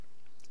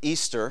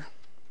Easter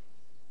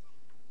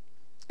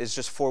is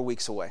just 4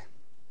 weeks away.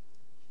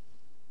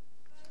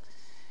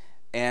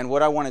 And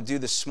what I want to do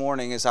this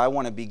morning is I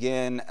want to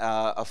begin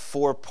a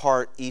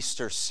 4-part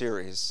Easter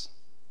series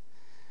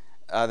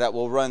that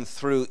will run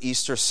through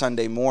Easter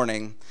Sunday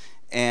morning.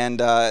 And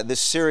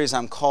this series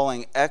I'm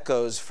calling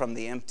Echoes from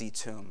the Empty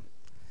Tomb.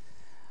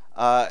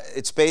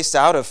 It's based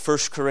out of 1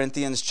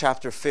 Corinthians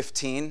chapter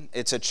 15.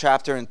 It's a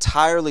chapter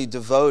entirely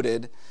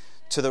devoted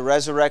to the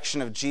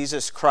resurrection of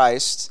Jesus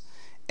Christ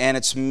and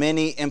its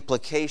many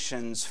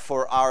implications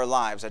for our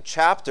lives. A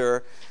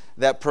chapter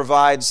that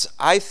provides,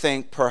 I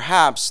think,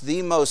 perhaps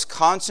the most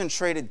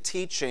concentrated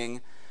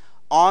teaching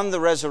on the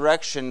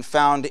resurrection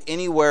found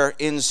anywhere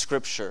in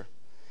Scripture.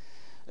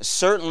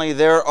 Certainly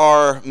there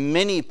are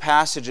many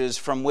passages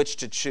from which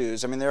to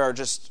choose. I mean, there are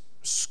just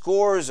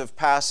scores of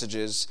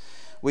passages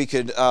we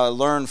could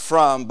learn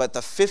from, but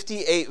the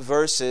 58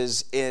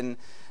 verses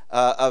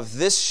of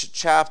this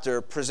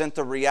chapter present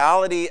the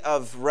reality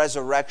of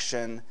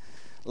resurrection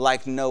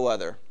like no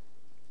other.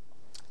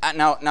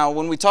 Now,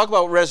 when we talk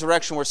about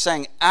resurrection, we're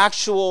saying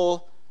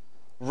actual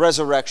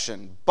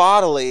resurrection,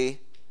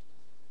 bodily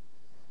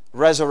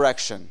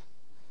resurrection.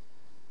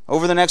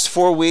 Over the next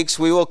 4 weeks,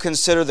 we will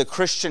consider the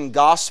Christian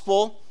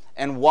gospel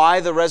and why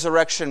the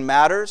resurrection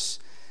matters.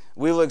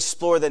 We will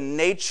explore the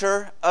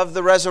nature of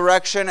the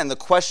resurrection and the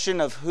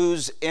question of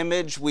whose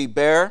image we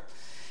bear.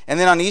 And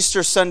then on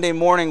Easter Sunday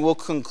morning, we'll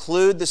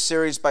conclude the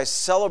series by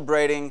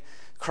celebrating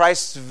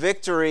Christ's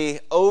victory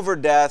over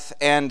death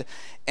and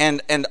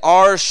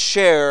our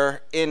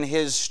share in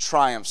His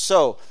triumph.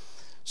 So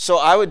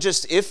I would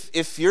just,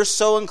 if you're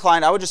so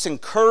inclined, I would just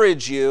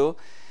encourage you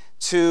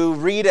to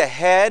read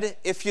ahead,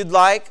 if you'd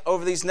like,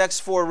 over these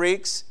next 4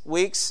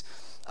 weeks.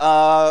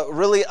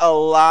 Really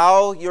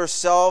allow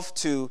yourself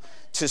to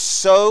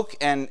soak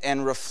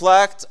and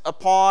reflect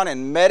upon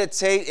and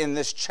meditate in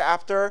this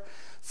chapter,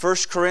 1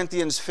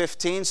 Corinthians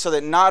 15, so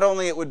that not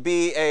only it would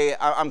be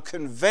I'm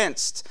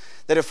convinced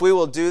that if we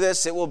will do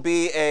this, it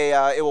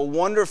will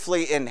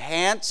wonderfully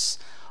enhance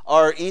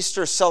our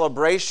Easter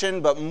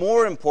celebration, but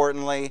more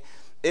importantly,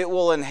 it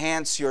will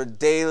enhance your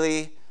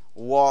daily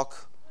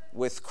walk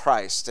with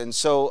Christ. And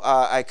so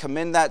I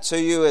commend that to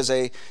you as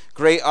a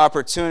great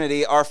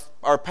opportunity.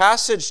 Our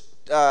passage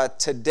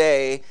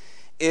today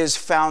is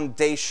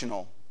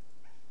foundational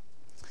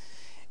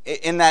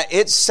in that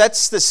it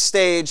sets the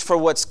stage for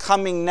what's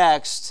coming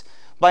next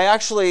by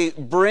actually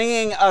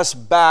bringing us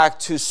back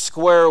to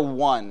square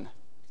one,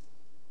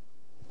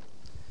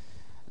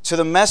 to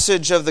the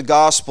message of the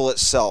gospel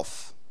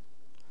itself.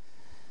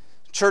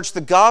 Church,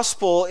 the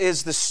gospel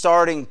is the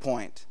starting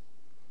point.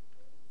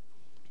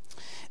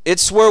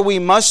 It's where we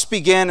must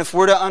begin if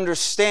we're to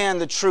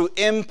understand the true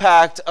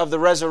impact of the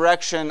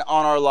resurrection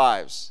on our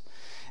lives.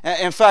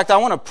 In fact, I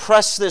want to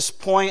press this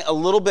point a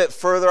little bit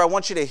further. I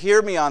want you to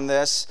hear me on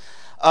this.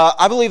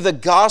 I believe the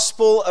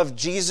gospel of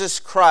Jesus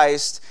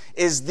Christ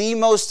is the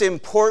most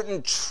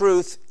important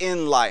truth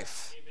in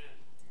life.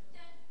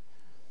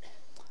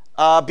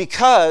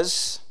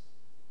 Because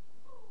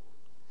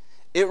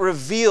it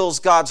reveals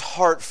God's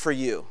heart for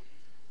you.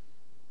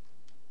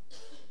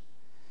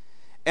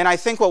 And I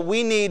think what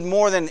we need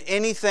more than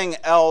anything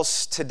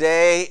else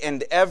today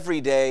and every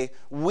day,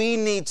 we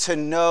need to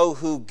know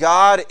who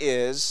God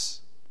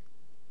is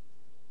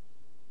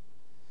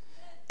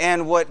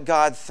and what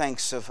God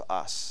thinks of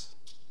us.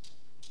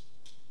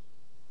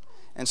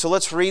 And so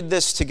let's read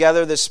this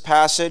together, this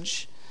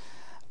passage.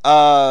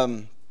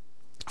 1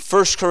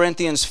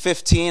 Corinthians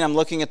 15, I'm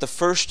looking at the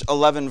first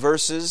 11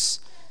 verses.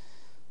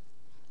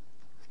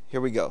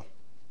 Here we go.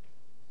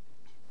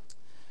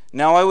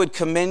 Now I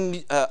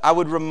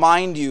would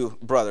remind you,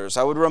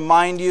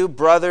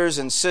 brothers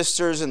and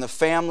sisters in the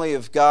family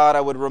of God,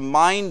 I would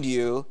remind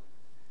you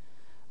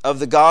of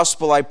the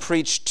gospel I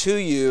preached to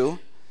you,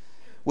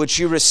 which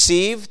you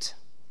received,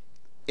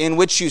 in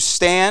which you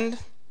stand,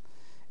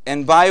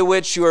 and by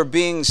which you are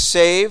being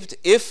saved,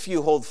 if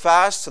you hold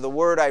fast to the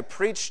word I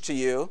preached to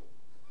you,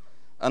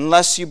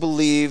 unless you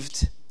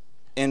believed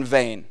in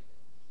vain.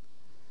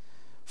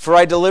 For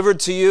I delivered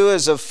to you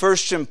as of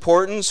first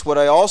importance what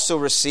I also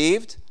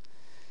received,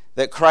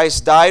 that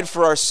Christ died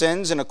for our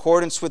sins in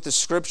accordance with the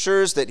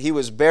Scriptures, that He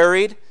was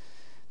buried,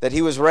 that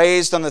He was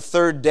raised on the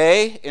third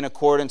day in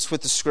accordance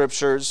with the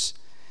Scriptures,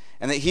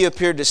 and that He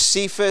appeared to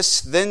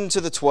Cephas, then to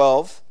the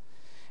 12,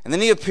 and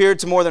then He appeared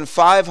to more than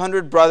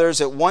 500 brothers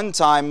at one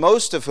time,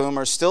 most of whom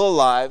are still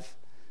alive,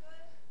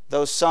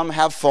 though some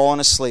have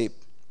fallen asleep.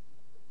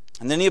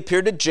 And then He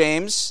appeared to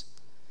James,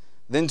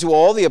 then to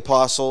all the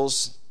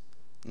apostles,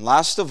 and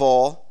last of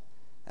all,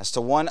 as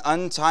to one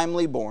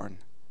untimely born,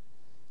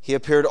 He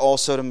appeared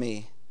also to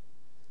me.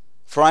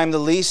 For I am the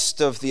least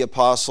of the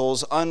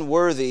apostles,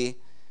 unworthy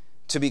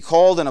to be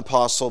called an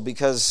apostle,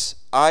 because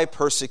I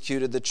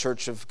persecuted the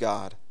church of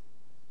God.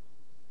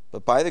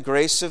 But by the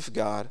grace of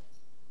God,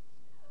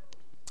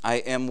 I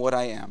am what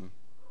I am.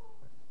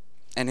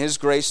 And His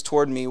grace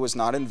toward me was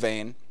not in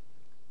vain.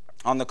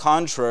 On the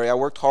contrary, I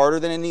worked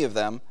harder than any of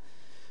them,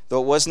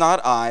 though it was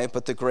not I,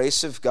 but the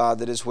grace of God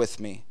that is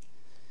with me.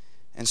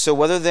 And so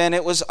whether then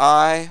it was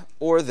I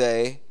or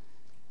they,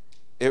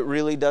 it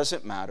really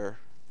doesn't matter.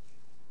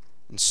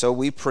 And so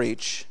we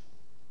preach,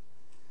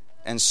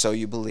 and so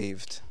you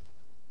believed.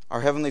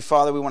 Our Heavenly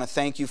Father, we want to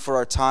thank you for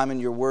our time in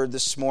your word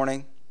this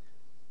morning.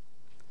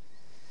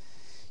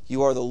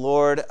 You are the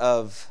Lord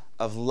of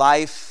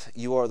life.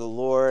 You are the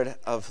Lord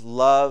of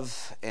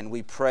love. And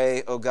we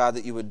pray, oh God,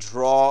 that you would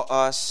draw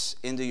us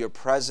into your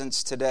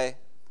presence today.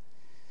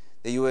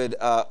 That you would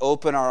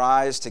open our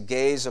eyes to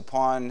gaze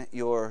upon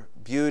your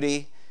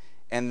beauty.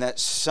 And that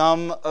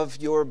some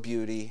of your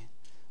beauty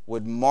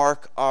would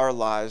mark our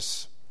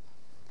lives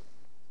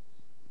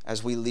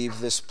as we leave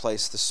this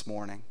place this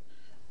morning.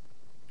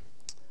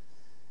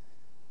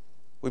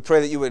 We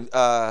pray that you would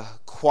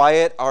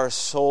quiet our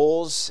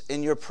souls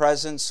in your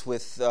presence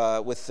with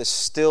the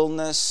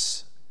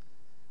stillness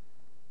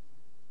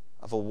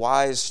of a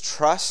wise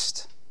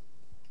trust.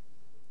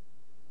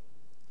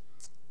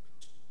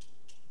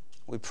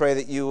 We pray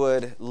that you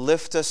would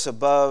lift us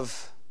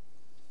above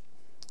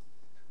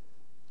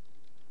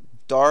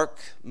dark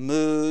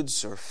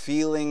moods or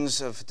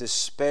feelings of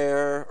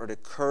despair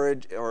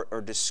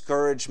or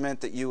discouragement,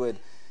 that you would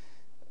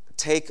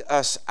take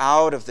us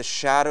out of the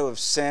shadow of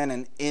sin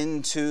and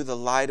into the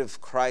light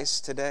of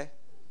Christ today,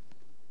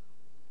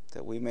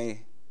 that we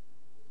may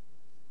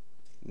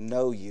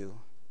know you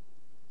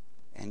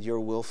and your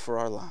will for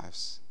our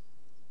lives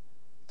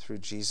through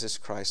Jesus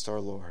Christ our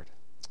Lord.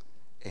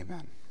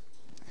 Amen.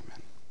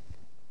 Amen.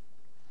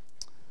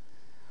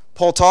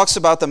 Paul talks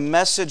about the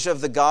message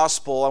of the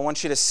gospel. I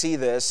want you to see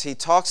this. He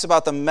talks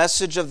about the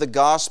message of the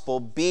gospel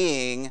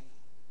being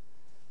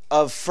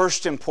of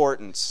first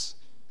importance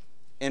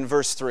in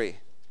verse 3.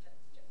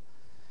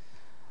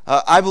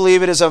 I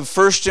believe it is of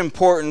first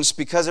importance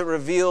because it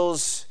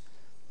reveals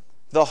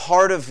the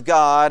heart of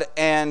God,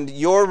 and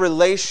your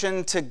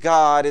relation to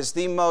God is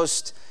the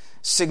most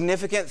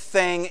significant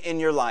thing in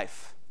your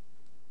life.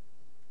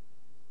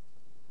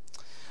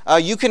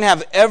 You can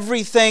have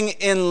everything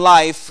in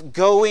life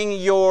going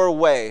your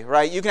way,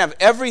 right? You can have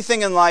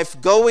everything in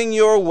life going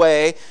your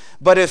way,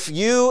 but if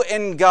you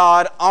and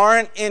God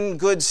aren't in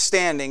good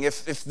standing,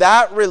 if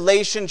that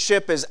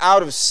relationship is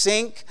out of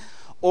sync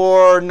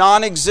or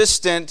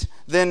non-existent,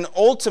 then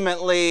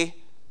ultimately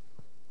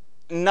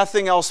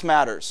nothing else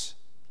matters.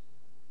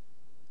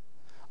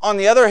 On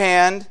the other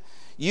hand,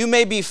 you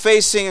may be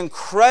facing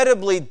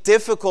incredibly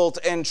difficult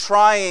and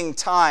trying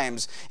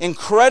times,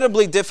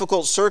 incredibly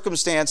difficult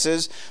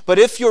circumstances, but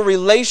if your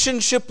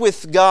relationship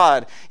with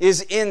God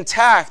is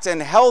intact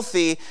and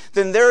healthy,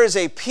 then there is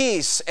a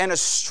peace and a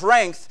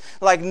strength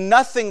like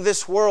nothing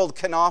this world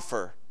can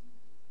offer.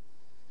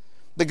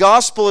 The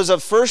gospel is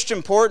of first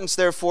importance,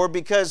 therefore,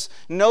 because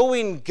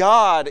knowing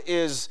God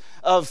is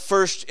of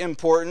first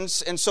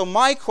importance. And so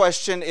my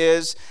question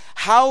is,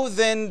 how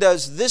then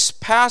does this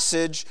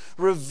passage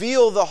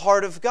reveal the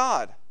heart of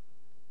God?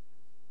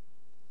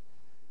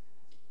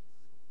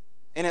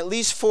 In at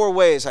least 4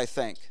 ways, I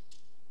think.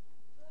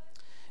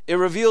 It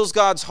reveals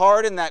God's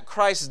heart in that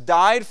Christ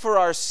died for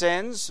our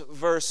sins,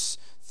 verse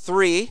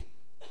 3.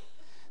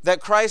 That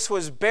Christ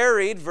was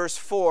buried, verse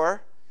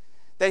 4.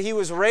 That he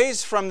was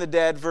raised from the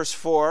dead, verse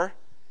 4.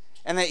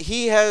 And that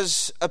he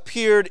has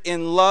appeared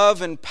in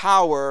love and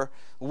power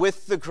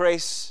with the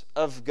grace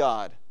of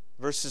God,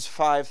 verses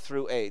 5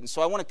 through 8. And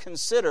so I want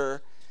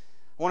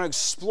to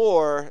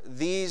explore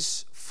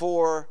these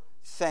 4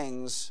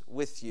 things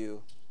with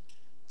you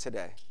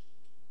today.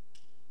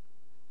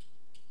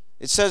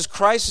 It says,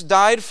 Christ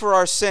died for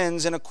our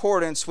sins in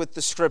accordance with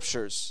the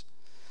Scriptures.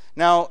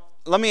 Now,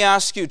 let me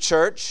ask you,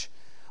 church,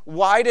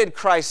 why did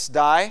Christ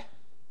die?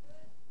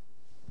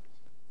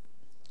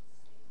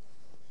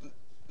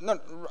 No,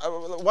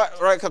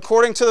 right,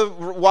 according to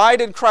why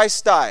did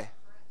Christ die?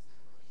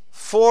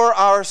 For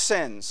our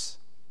sins.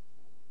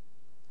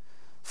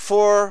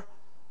 For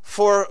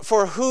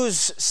whose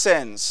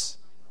sins?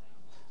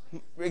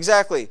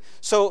 Exactly.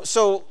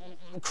 So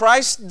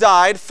Christ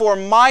died for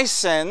my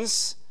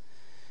sins.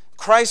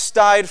 Christ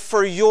died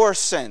for your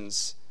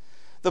sins.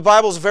 The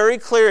Bible's very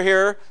clear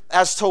here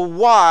as to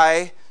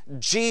why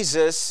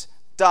Jesus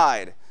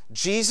died.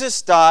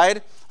 Jesus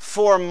died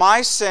for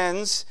my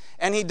sins,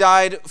 and he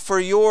died for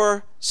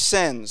your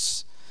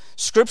sins.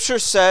 Scripture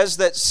says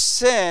that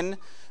sin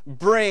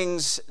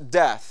brings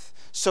death.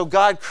 So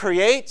God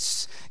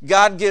creates,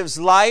 God gives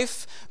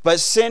life, but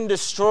sin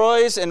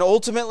destroys and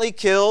ultimately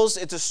kills.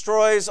 It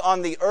destroys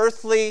on the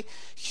earthly,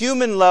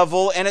 human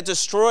level, and it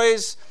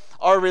destroys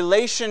our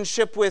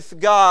relationship with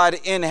God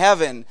in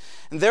heaven.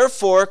 And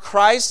therefore,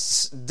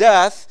 Christ's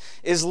death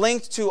is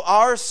linked to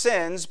our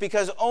sins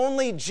because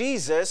only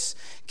Jesus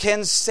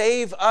can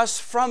save us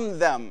from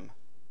them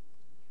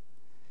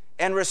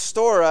and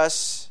restore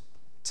us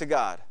to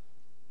God.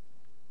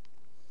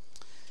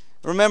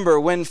 Remember,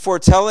 when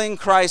foretelling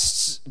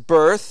Christ's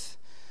birth,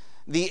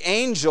 the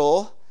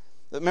angel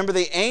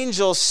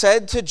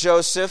said to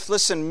Joseph,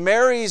 listen,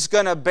 Mary's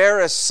going to bear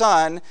a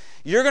son.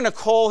 You're going to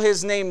call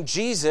his name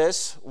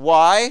Jesus.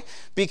 Why?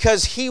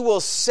 Because he will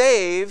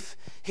save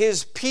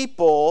his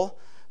people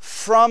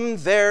from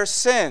their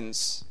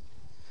sins.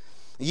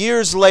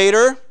 Years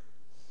later,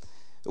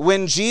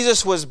 When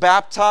Jesus was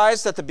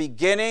baptized at the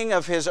beginning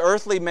of his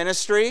earthly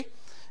ministry,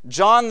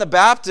 John the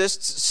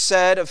Baptist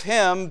said of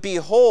him,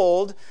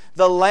 "Behold,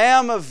 the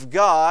Lamb of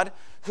God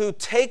who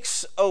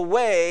takes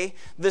away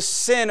the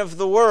sin of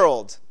the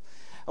world."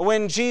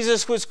 When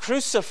Jesus was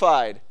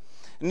crucified,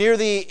 near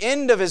the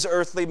end of his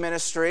earthly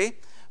ministry,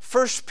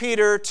 1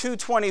 Peter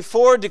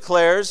 2:24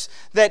 declares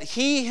that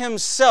he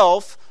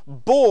himself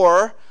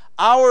bore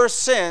our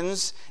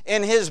sins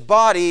in his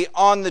body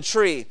on the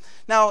tree.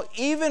 Now,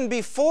 even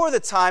before the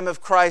time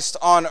of Christ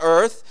on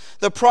earth,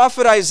 the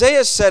prophet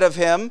Isaiah said of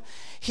him,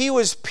 "He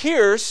was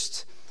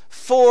pierced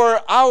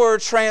for our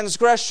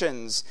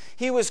transgressions.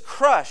 He was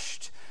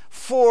crushed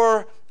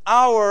for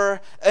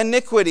our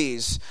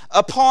iniquities.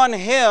 Upon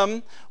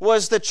him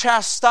was the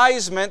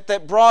chastisement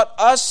that brought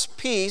us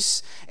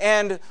peace,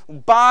 and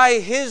by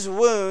his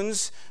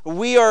wounds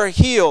we are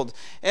healed."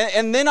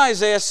 And then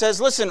Isaiah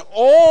says, listen,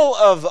 all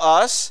of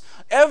us,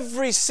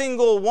 every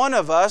single one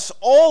of us,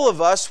 all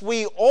of us,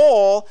 we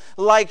all,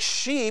 like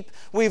sheep,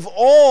 we've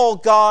all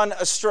gone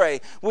astray.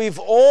 We've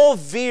all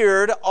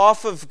veered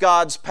off of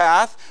God's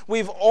path.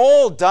 We've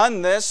all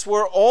done this.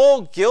 We're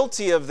all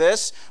guilty of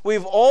this.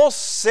 We've all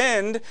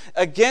sinned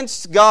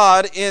against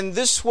God in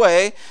this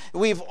way.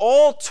 We've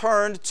all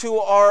turned to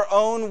our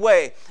own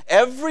way.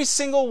 Every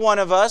single one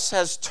of us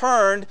has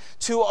turned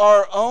to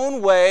our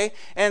own way,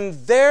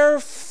 and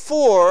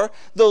therefore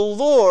the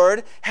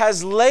Lord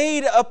has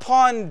laid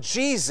upon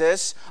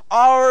Jesus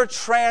our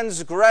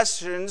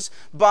transgressions.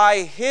 By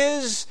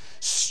his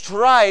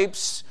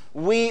stripes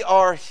we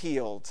are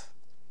healed.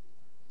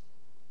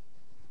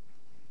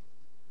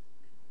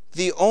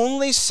 The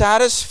only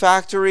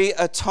satisfactory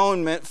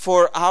atonement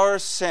for our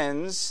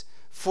sins,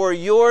 for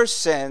your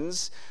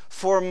sins,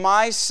 for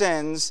my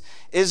sins,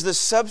 is the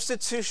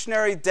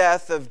substitutionary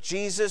death of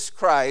Jesus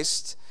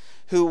Christ,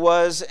 who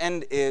was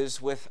and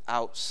is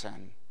without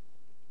sin.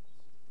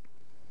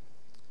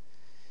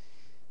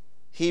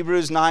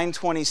 Hebrews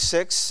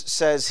 9:26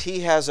 says,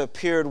 "He has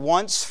appeared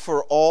once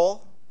for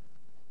all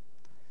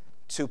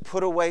to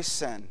put away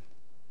sin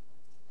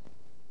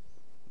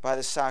by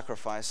the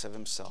sacrifice of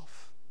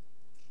himself."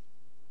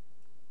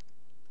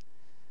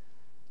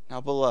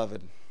 Now,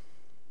 beloved,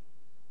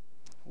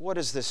 what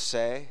does this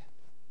say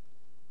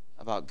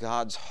about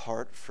God's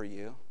heart for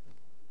you?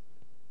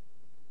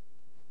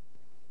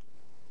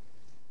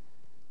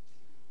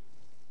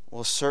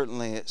 Well,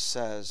 certainly it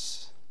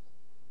says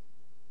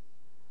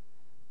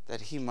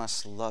that he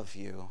must love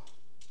you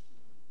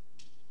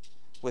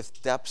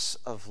with depths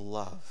of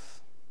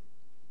love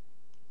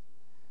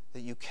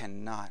that you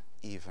cannot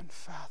even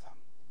fathom.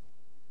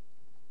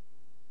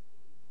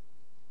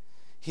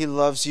 He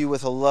loves you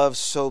with a love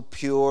so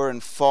pure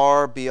and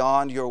far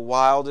beyond your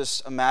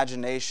wildest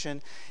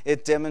imagination.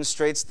 It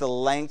demonstrates the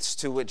lengths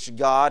to which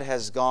God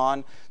has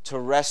gone to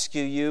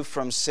rescue you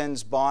from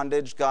sin's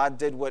bondage. God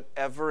did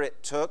whatever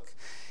it took.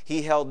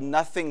 He held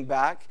nothing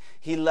back.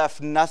 He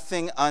left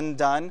nothing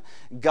undone.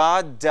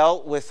 God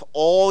dealt with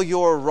all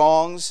your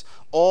wrongs,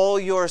 all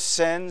your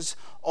sins,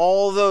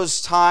 all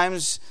those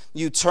times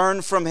you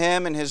turned from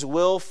him and his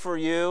will for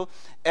you.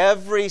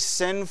 Every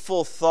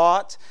sinful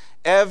thought,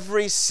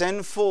 every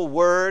sinful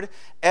word,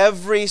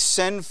 every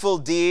sinful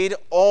deed,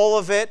 all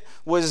of it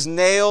was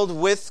nailed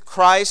with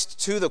Christ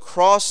to the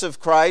cross of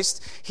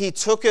Christ. He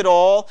took it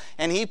all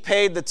and he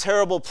paid the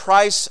terrible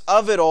price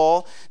of it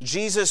all.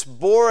 Jesus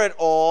bore it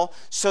all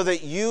so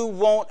that you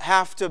won't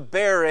have to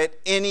bear it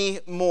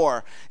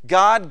anymore.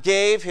 God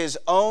gave his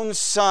own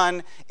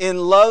Son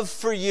in love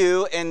for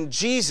you, and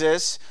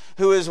Jesus,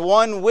 who is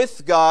one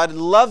with God,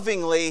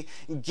 lovingly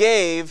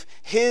gave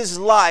his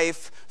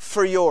life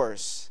for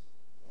yours.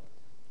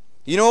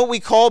 You know what we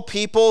call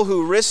people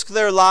who risk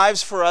their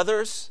lives for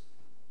others?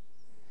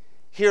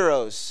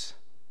 Heroes.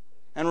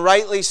 And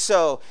rightly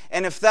so.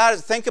 And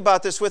think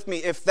about this with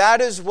me, if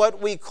that is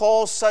what we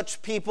call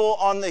such people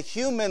on the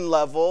human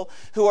level,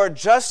 who are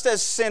just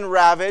as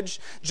sin-ravaged,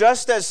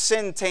 just as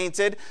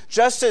sin-tainted,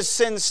 just as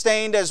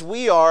sin-stained as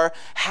we are,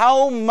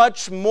 how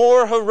much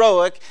more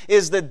heroic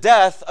is the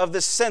death of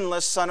the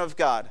sinless Son of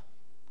God?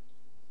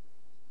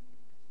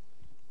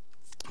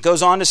 It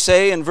goes on to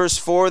say in verse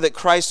 4 that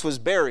Christ was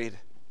buried.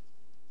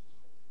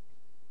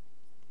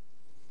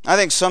 I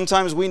think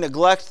sometimes we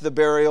neglect the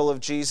burial of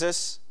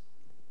Jesus.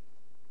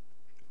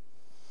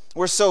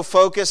 We're so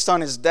focused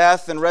on his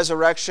death and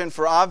resurrection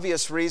for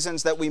obvious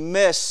reasons that we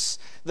miss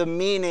the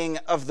meaning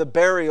of the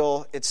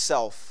burial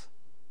itself.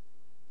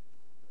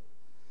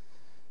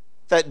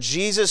 That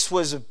Jesus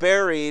was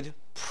buried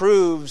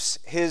proves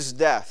his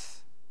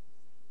death.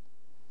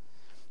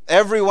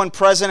 Everyone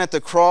present at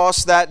the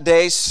cross that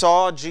day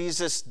saw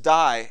Jesus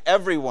die.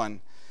 Everyone.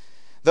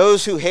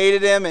 Those who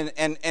hated him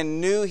and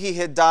knew he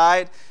had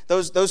died,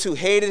 those who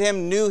hated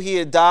him knew he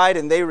had died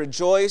and they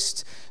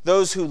rejoiced.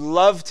 Those who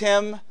loved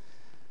him,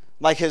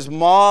 like his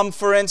mom,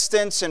 for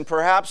instance, and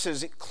perhaps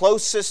his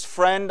closest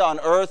friend on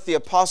earth, the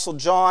Apostle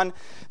John,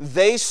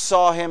 they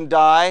saw him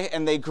die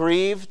and they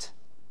grieved.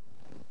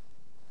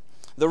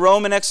 The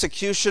Roman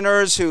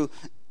executioners who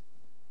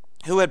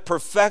had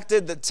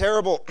perfected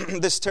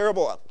this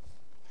terrible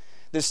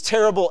this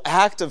terrible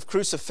act of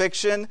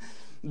crucifixion,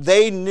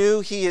 they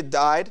knew he had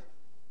died,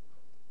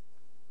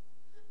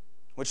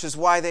 which is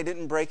why they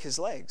didn't break his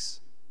legs.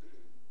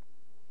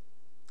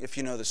 If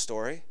you know the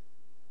story.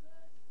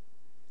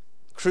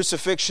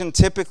 Crucifixion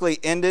typically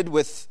ended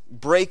with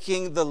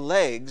breaking the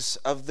legs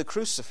of the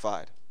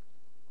crucified,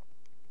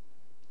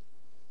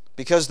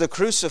 because the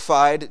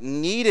crucified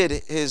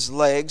needed his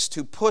legs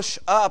to push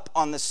up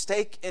on the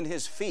stake in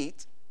his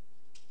feet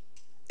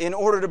in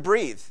order to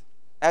breathe,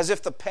 as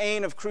if the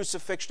pain of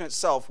crucifixion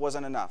itself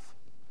wasn't enough.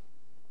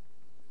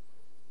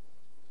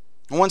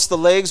 And once the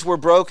legs were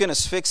broken,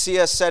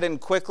 asphyxia set in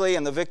quickly,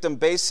 and the victim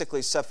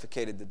basically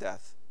suffocated to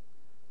death.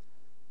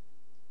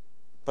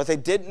 But they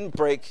didn't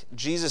break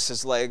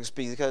Jesus' legs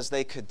because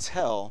they could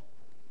tell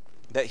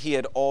that he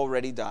had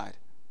already died.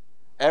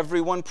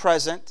 Everyone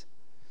present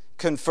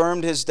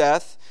confirmed his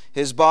death.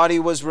 His body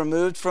was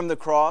removed from the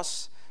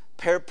cross,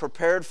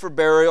 prepared for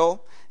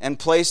burial, and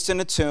placed in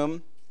a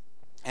tomb.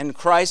 And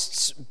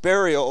Christ's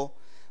burial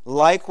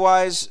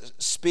likewise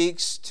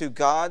speaks to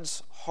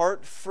God's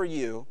heart for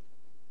you,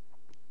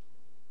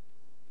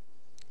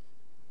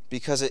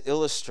 because it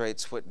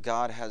illustrates what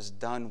God has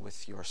done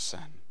with your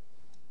sin.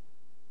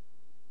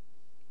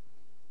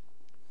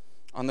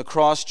 On the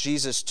cross,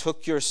 Jesus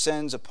took your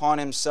sins upon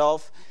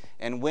himself,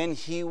 and when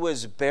he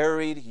was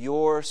buried,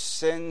 your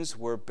sins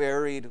were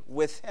buried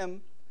with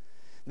him.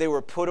 They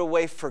were put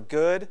away for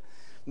good.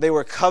 They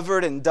were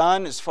covered and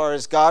done as far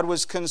as God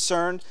was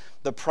concerned.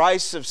 The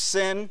price of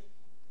sin,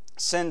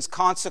 sin's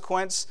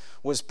consequence,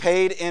 was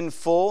paid in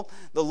full.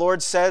 The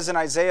Lord says in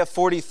Isaiah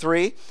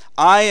 43,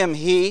 I am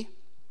he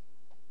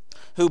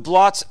who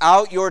blots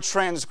out your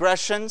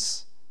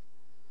transgressions,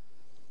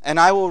 and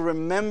I will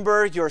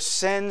remember your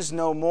sins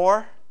no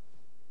more.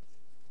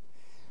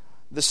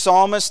 The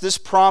psalmist, this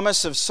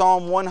promise of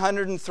Psalm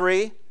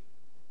 103,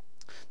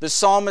 the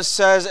psalmist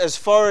says, as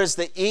far as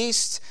the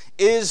east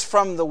is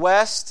from the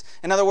west,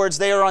 in other words,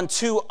 they are on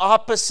two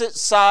opposite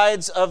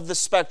sides of the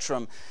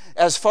spectrum.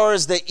 As far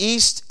as the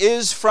east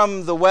is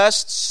from the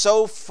west,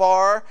 so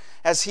far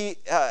as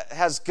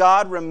has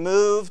God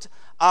removed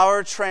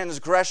our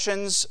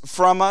transgressions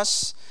from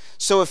us.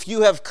 So if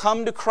you have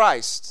come to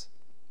Christ,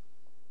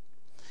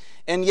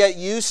 and yet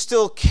you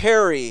still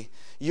carry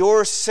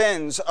your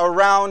sins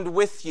around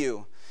with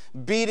you,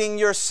 beating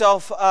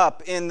yourself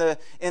up in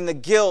the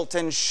guilt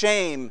and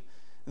shame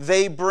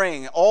they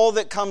bring, all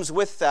that comes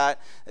with that,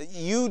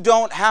 you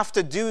don't have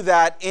to do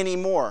that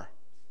anymore.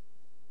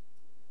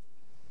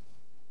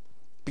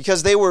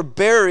 Because they were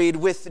buried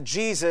with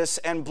Jesus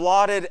and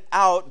blotted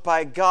out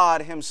by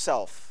God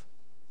himself.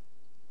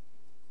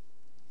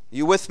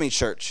 You with me,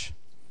 church?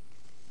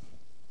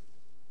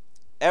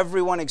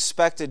 Everyone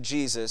expected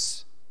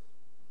Jesus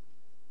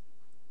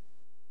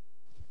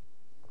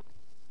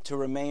to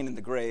remain in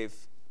the grave,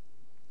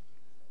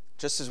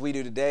 just as we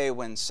do today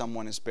when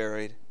someone is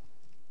buried.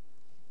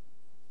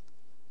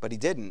 But he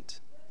didn't.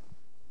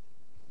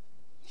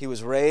 He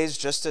was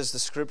raised just as the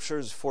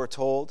Scriptures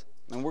foretold.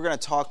 And we're going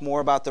to talk more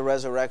about the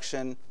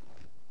resurrection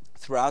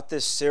throughout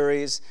this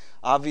series,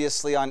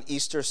 obviously on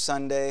Easter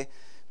Sunday,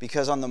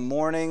 because on the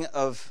morning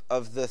of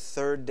the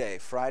third day,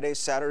 Friday,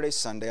 Saturday,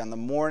 Sunday,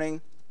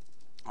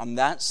 on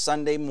that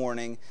Sunday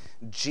morning,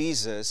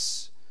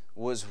 Jesus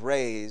was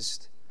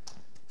raised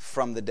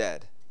from the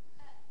dead.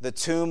 The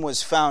tomb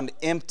was found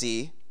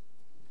empty,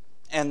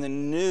 and the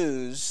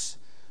news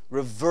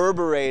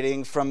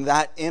reverberating from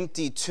that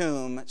empty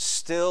tomb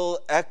still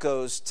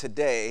echoes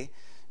today.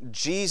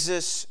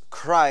 Jesus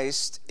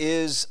Christ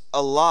is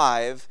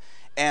alive,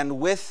 and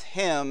with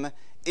him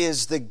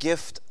is the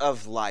gift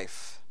of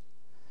life.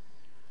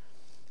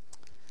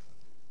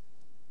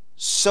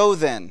 So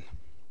then,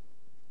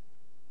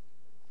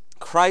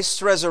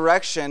 Christ's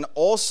resurrection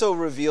also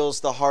reveals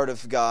the heart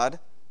of God,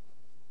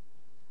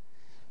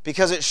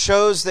 because it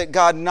shows that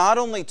God not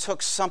only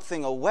took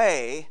something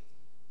away,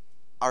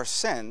 our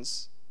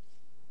sins,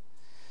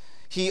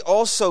 he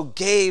also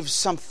gave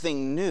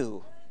something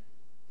new.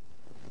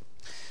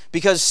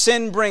 Because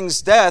sin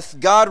brings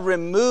death, God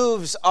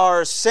removes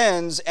our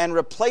sins and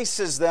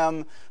replaces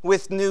them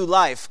with new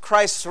life.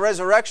 Christ's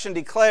resurrection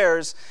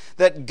declares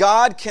that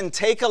God can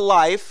take a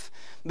life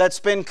that's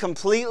been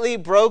completely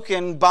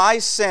broken by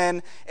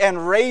sin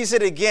and raise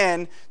it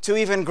again to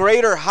even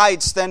greater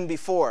heights than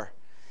before.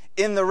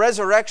 In the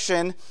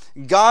resurrection,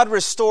 God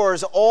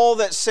restores all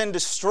that sin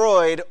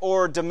destroyed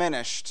or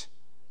diminished.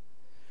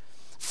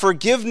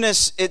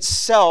 Forgiveness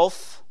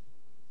itself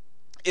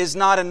is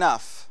not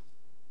enough.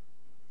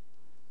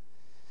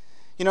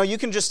 You know, you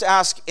can just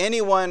ask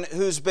anyone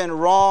who's been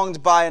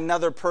wronged by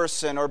another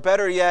person, or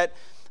better yet,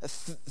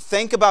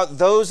 think about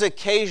those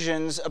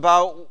occasions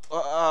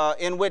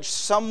in which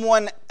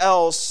someone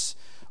else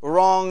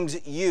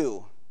wronged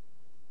you.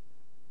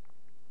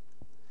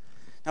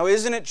 Now,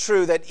 isn't it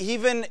true that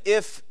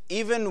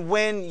even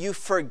when you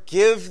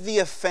forgive the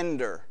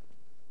offender,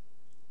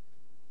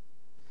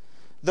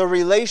 the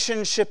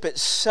relationship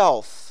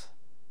itself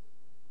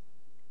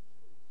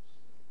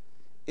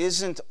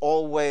isn't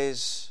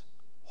always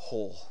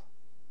whole?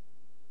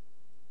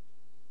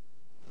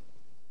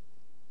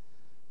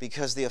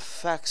 because the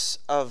effects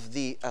of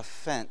the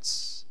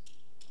offense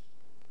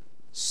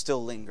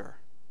still linger.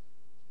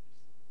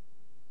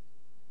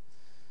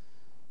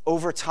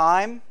 Over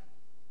time,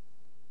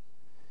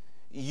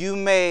 you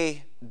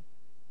may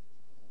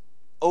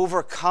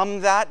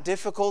overcome that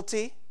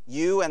difficulty.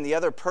 You and the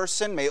other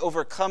person may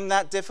overcome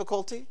that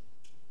difficulty.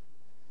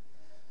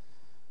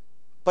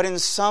 But in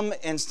some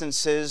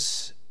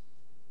instances,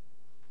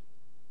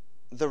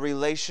 the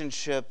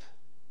relationship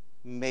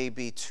may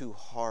be too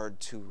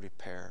hard to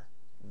repair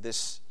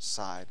this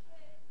side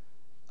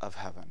of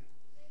heaven.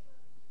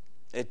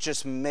 It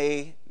just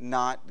may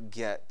not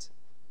get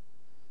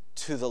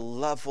to the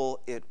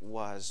level it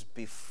was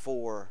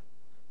before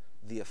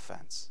the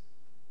offense.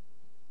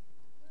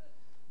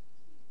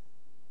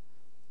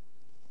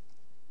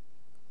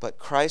 But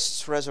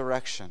Christ's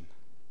resurrection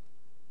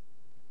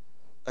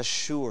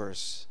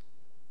assures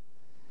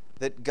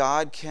that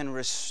God can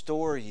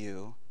restore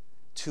you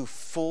to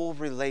full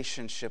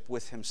relationship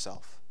with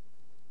Himself.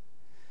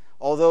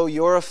 Although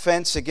your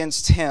offense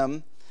against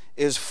Him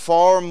is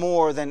far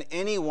more than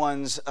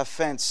anyone's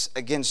offense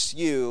against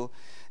you,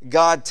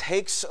 God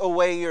takes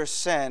away your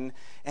sin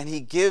and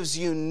He gives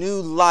you new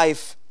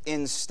life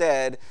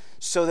instead,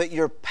 so that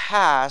your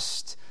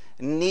past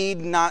need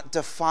not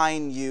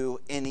define you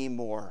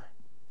anymore.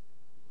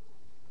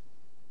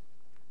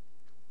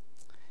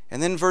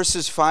 And then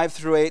verses 5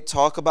 through 8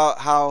 talk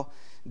about how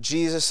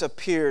Jesus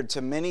appeared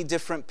to many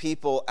different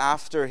people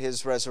after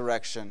His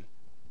resurrection.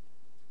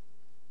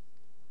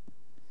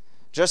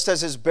 Just as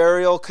His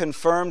burial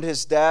confirmed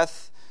His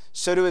death,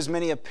 so do His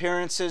many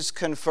appearances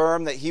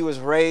confirm that He was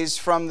raised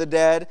from the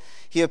dead.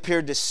 He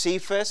appeared to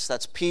Cephas,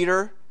 that's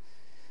Peter,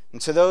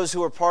 and to those who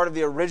were part of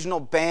the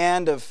original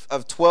band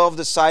of 12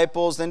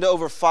 disciples, then to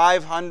over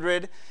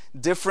 500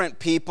 different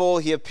people.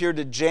 He appeared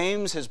to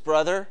James, his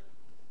brother,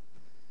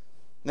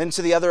 then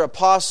to the other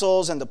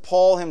apostles and to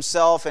Paul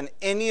himself, and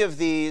any of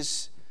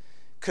these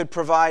could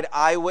provide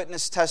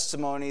eyewitness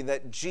testimony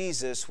that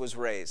Jesus was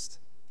raised.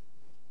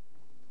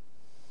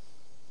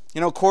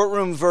 You know,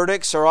 courtroom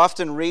verdicts are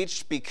often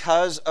reached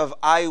because of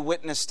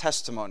eyewitness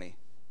testimony.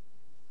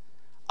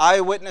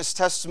 Eyewitness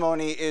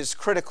testimony is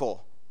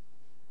critical.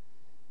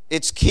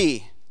 It's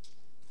key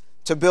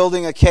to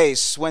building a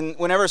case.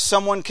 Whenever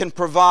someone can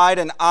provide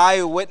an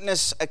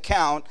eyewitness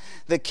account,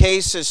 the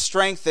case is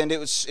strengthened.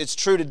 It's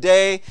true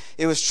today.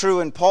 It was true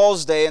in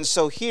Paul's day. And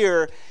so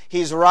here,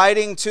 he's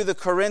writing to the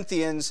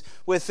Corinthians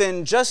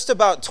within just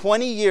about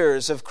 20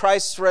 years of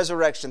Christ's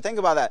resurrection. Think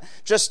about that.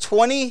 Just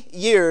 20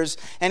 years,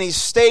 and he's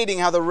stating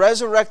how the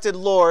resurrected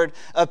Lord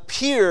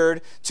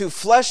appeared to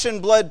flesh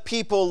and blood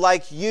people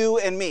like you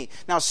and me.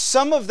 Now,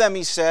 some of them,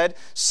 he said,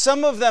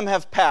 some of them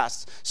have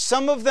passed.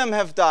 Some of them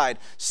have died.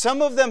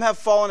 Some of them have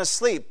fallen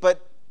asleep.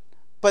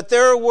 But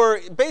there were,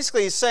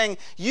 basically he's saying,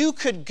 you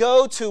could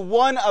go to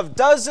one of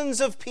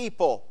dozens of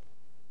people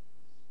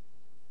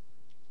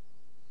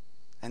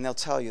and they'll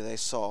tell you they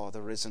saw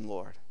the risen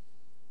Lord.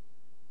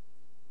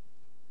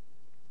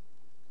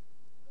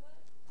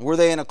 Were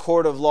they in a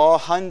court of law,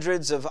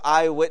 hundreds of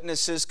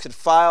eyewitnesses could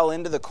file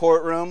into the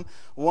courtroom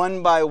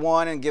one by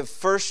one and give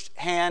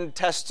first-hand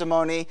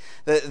testimony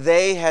that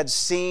they had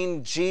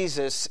seen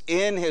Jesus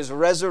in His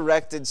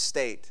resurrected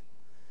state.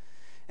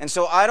 And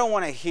so I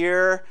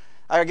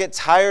get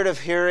tired of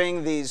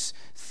hearing these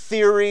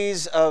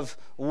theories of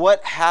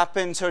what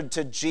happened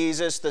to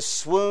Jesus, the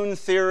swoon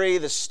theory,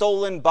 the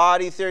stolen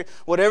body theory,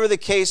 whatever the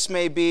case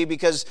may be,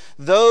 because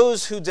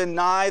those who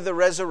deny the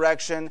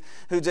resurrection,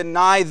 who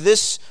deny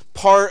this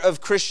part of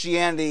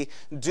Christianity,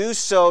 do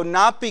so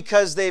not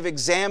because they've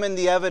examined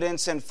the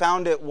evidence and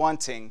found it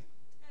wanting,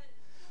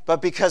 but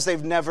because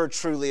they've never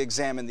truly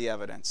examined the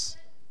evidence.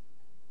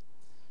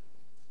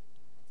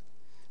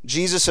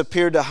 Jesus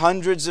appeared to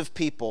hundreds of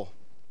people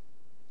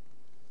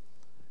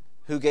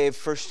who gave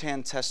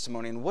first-hand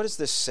testimony. And what does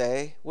this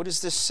say? What does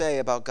this say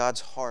about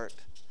God's heart?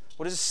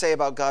 What does it say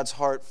about God's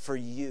heart for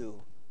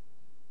you?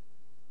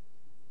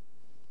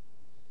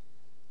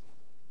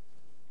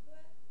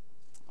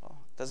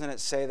 Doesn't it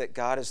say that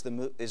God is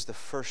the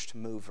first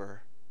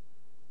mover?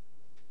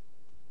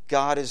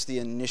 God is the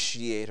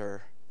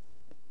initiator.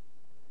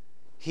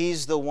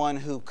 He's the one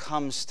who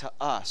comes to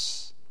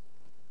us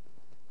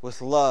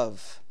with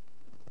love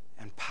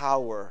and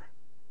power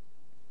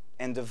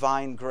and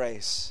divine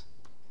grace.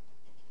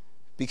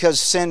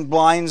 Because sin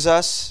blinds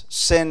us,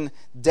 sin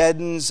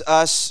deadens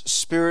us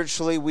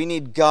spiritually, we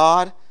need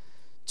God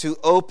to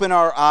open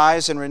our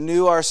eyes and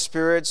renew our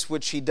spirits,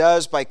 which He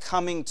does by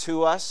coming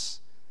to us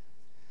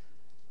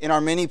in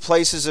our many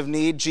places of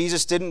need.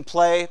 Jesus didn't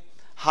play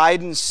hide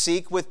and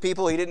seek with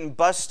people. He didn't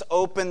bust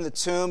open the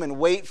tomb and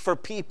wait for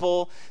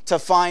people to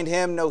find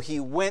Him. No, He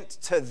went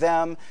to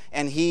them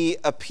and He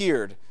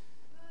appeared.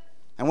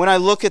 And when I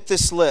look at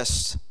this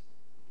list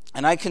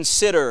and I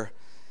consider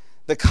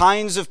the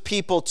kinds of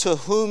people to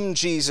whom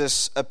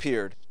Jesus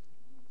appeared,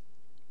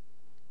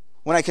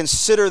 when I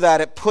consider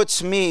that, it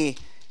puts me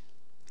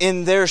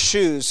in their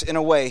shoes in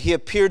a way. He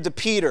appeared to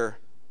Peter.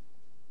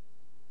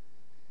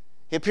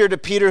 He appeared to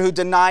Peter who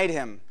denied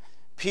Him,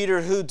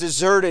 Peter who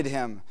deserted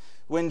Him.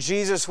 when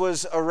Jesus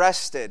was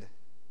arrested,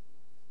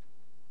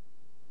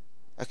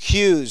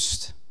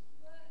 accused,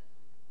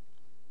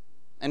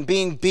 and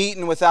being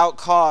beaten without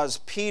cause,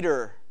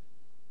 Peter,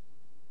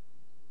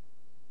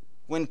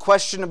 when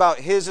questioned about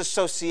his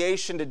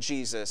association to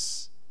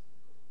Jesus,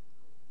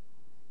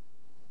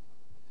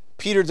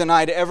 Peter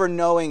denied ever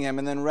knowing him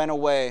and then ran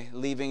away,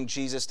 leaving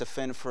Jesus to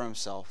fend for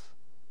himself.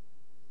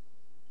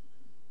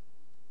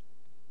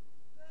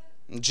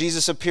 And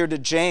Jesus appeared to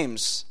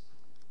James,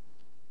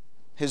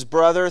 his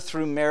brother,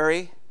 through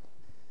Mary.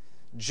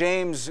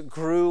 James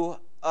grew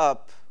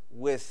up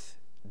with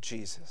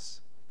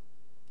Jesus.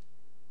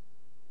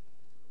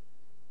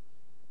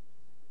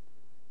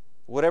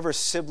 Whatever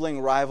sibling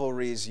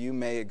rivalries you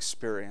may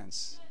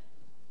experience,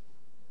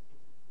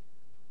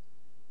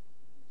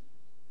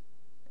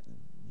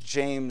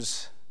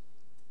 James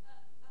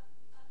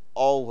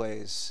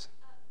always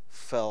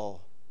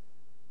fell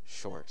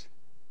short.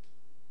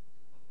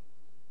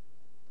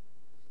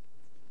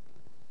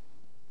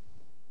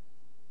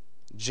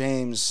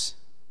 James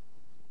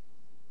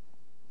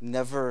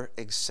never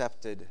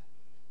accepted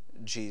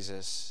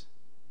Jesus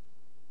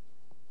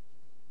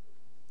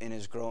in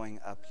his growing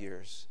up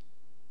years.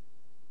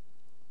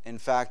 In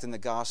fact, in the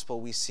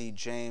gospel, we see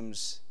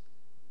James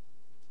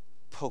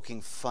poking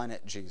fun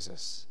at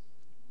Jesus,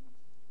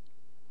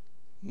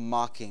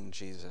 mocking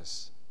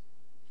Jesus.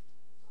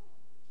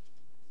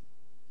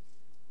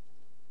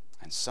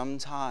 And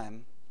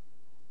sometime,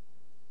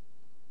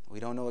 we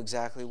don't know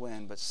exactly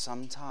when, but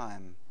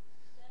sometime,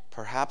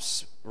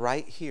 perhaps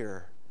right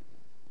here,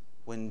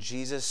 when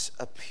Jesus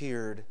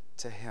appeared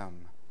to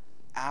him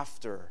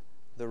after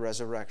the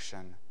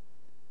resurrection,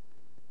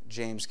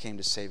 James came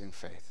to saving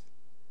faith.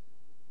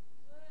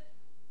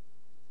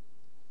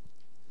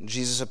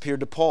 Jesus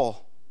appeared to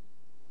Paul,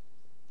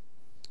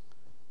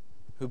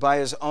 who by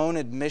his own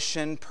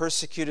admission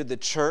persecuted the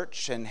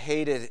church and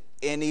hated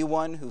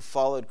anyone who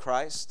followed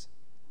Christ.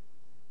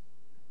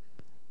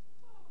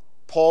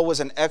 Paul was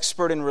an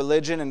expert in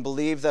religion and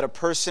believed that a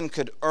person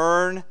could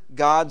earn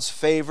God's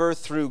favor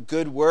through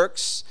good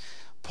works.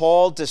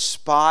 Paul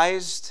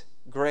despised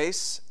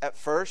grace at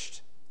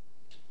first,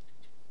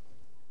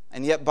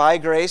 and yet by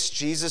grace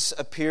Jesus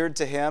appeared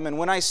to him. And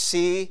when I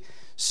see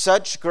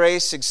such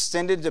grace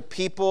extended to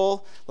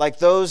people like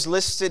those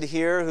listed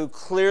here who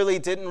clearly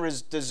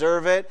didn't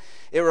deserve it,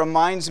 it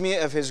reminds me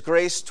of his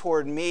grace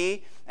toward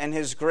me and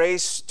his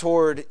grace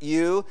toward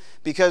you,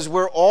 because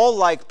we're all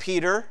like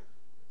Peter,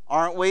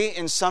 aren't we,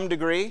 in some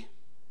degree?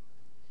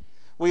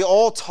 We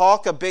all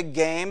talk a big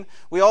game.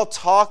 We all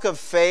talk of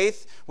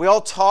faith. We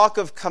all talk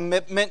of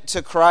commitment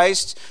to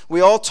Christ.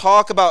 We all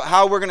talk about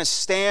how we're going to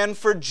stand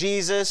for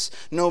Jesus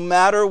no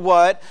matter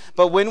what.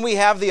 But when we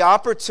have the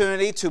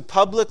opportunity to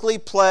publicly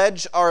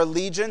pledge our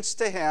allegiance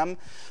to Him,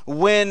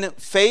 when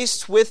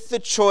faced with the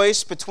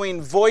choice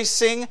between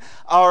voicing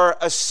our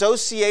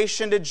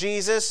association to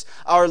Jesus,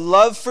 our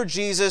love for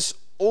Jesus,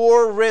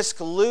 or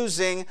risk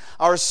losing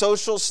our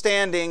social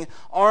standing,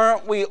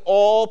 aren't we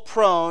all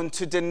prone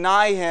to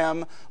deny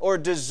Him or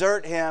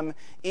desert Him,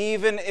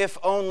 even if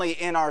only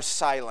in our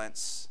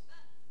silence?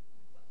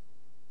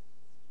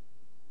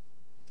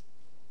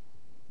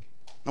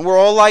 And we're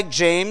all like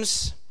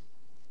James.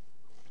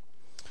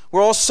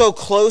 We're all so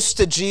close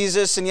to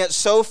Jesus and yet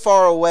so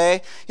far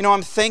away. You know,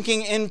 I'm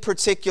thinking in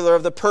particular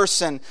of the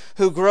person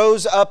who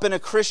grows up in a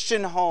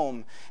Christian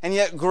home and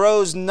yet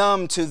grows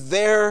numb to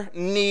their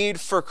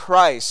need for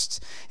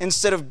Christ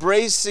instead of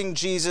embracing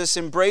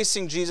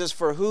Jesus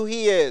for who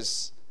He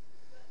is.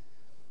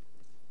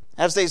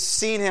 As they've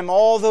seen Him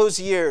all those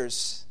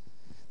years,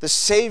 the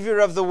Savior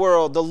of the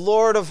world, the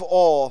Lord of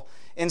all,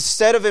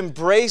 instead of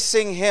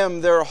embracing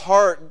Him, their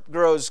heart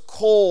grows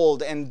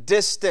cold and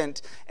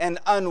distant and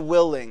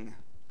unwilling.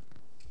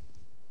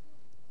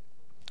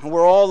 And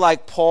we're all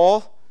like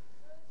Paul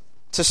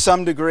to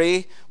some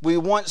degree. We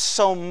want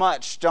so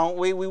much, don't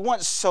we? We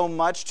want so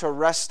much to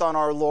rest on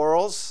our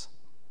laurels.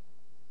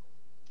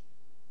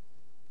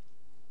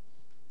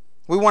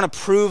 We want to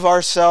prove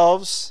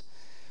ourselves.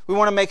 We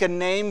want to make a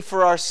name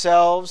for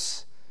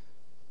ourselves.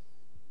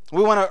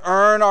 We want to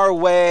earn our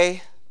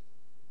way.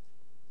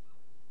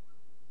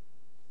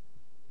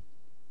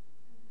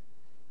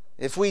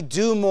 If we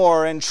do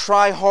more and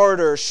try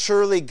harder,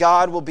 surely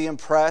God will be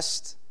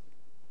impressed.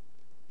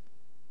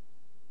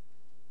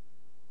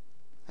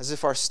 As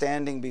if our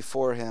standing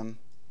before Him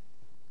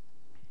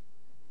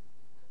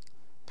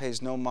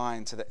pays no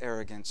mind to the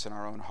arrogance in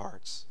our own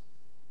hearts.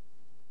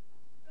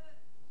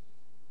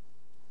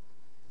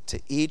 To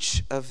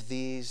each of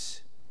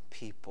these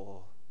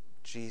people,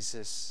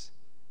 Jesus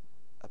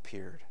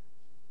appeared.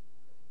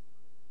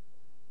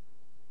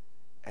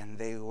 And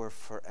they were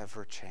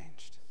forever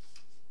changed.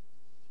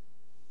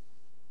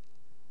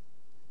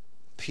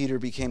 Peter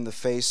became the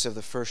face of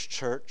the first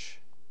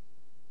church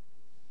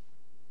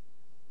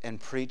and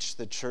preached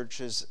the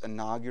church's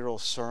inaugural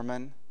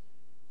sermon,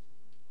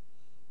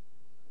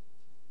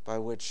 by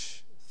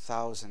which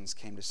thousands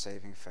came to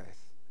saving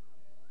faith.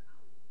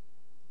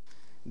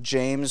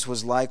 James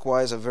was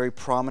likewise a very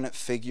prominent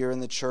figure in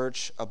the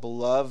church, a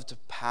beloved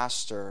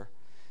pastor.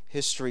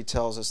 history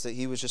tells us that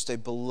he was just a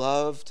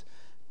beloved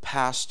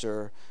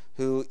pastor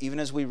who, even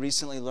as we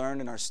recently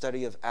learned in our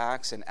study of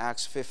Acts, in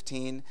Acts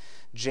 15,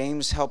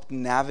 James helped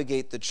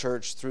navigate the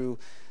church through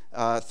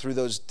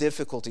those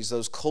difficulties,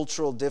 those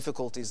cultural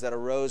difficulties that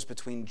arose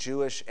between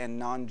Jewish and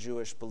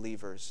non-Jewish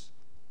believers.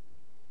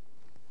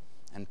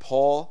 And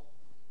Paul,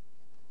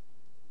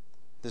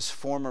 this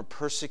former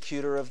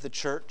persecutor of the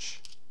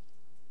church,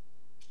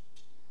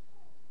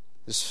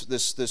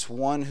 this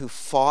one who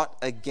fought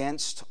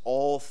against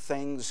all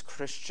things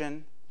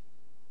Christian,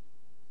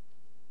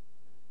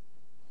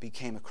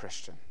 became a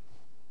Christian.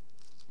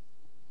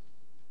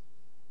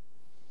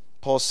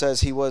 Paul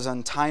says he was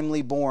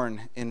untimely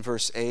born in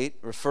verse 8,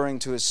 referring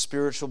to his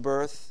spiritual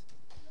birth,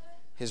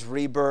 his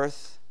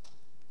rebirth,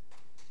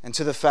 and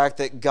to the fact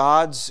that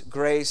God's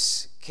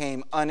grace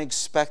came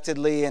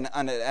unexpectedly and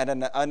at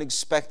an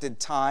unexpected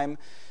time.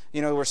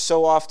 You know, we're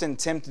so often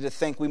tempted to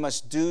think we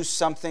must do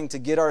something to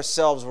get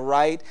ourselves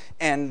right,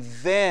 and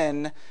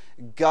then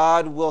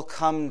God will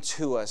come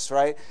to us,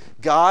 right?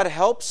 God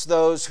helps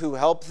those who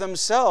help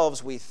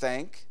themselves, we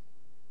think.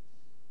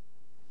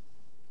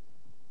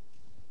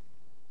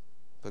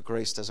 But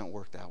grace doesn't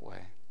work that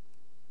way.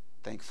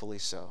 Thankfully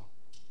so.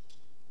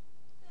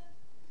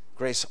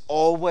 Grace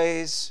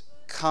always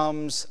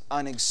comes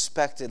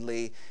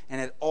unexpectedly,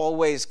 and it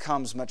always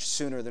comes much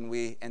sooner than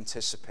we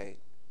anticipate.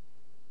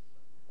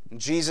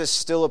 Jesus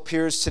still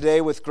appears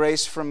today with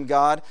grace from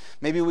God.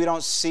 Maybe we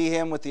don't see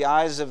him with the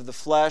eyes of the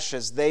flesh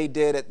as they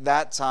did at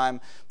that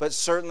time, but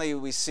certainly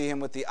we see him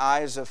with the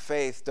eyes of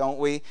faith, don't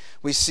we?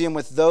 We see him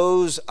with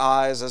those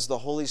eyes as the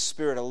Holy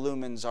Spirit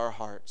illumines our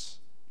hearts.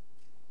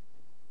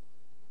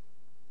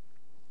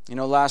 You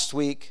know, last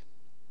week,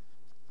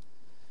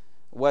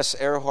 Wes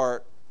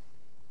Earhart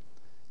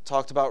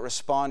talked about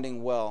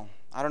responding well.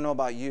 I don't know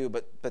about you,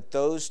 but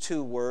those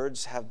two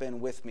words have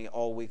been with me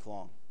all week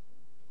long.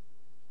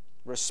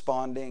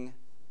 Responding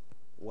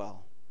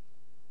well.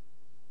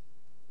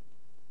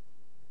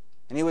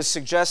 And he was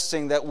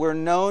suggesting that we're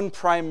known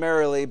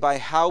primarily by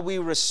how we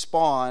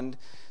respond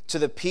to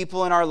the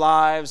people in our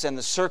lives and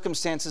the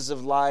circumstances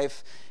of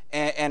life,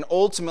 and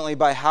ultimately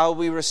by how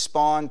we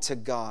respond to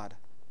God.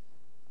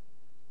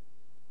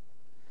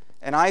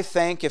 And I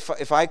think,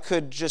 if I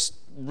could just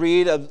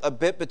read a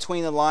bit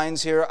between the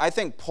lines here, I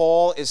think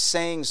Paul is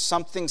saying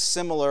something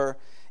similar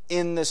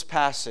in this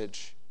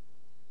passage.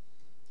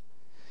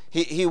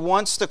 He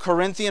wants the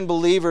Corinthian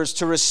believers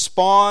to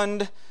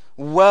respond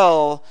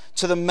well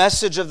to the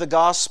message of the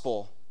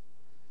gospel,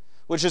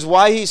 which is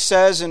why he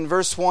says in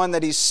verse 1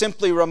 that he's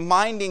simply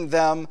reminding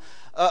them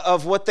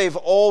of what they've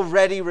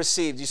already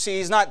received. You see,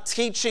 he's not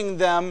teaching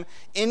them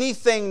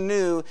anything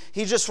new.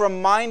 He's just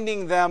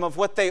reminding them of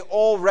what they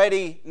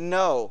already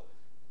know.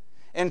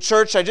 And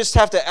church, I just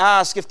have to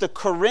ask, if the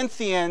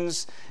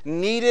Corinthians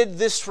needed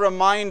this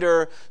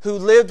reminder who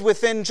lived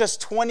within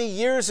just 20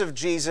 years of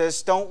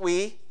Jesus, don't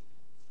we?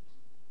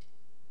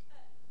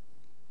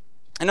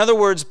 In other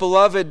words,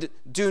 beloved,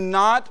 do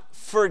not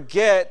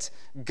forget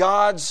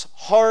God's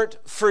heart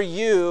for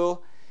you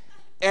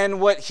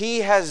and what He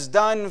has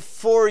done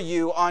for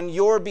you on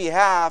your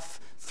behalf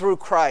through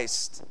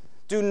Christ.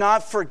 Do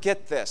not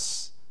forget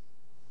this.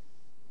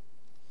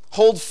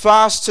 Hold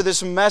fast to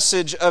this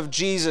message of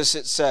Jesus,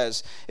 it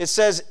says. It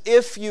says,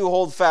 if you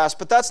hold fast.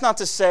 But that's not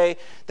to say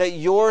that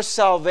your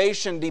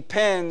salvation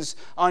depends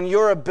on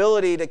your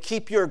ability to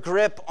keep your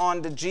grip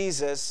onto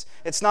Jesus.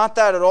 It's not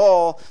that at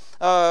all.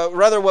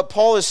 Rather, what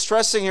Paul is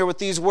stressing here with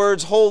these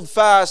words, hold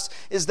fast,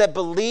 is that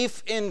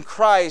belief in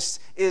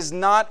Christ is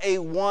not a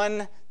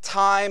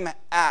one-time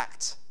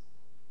act.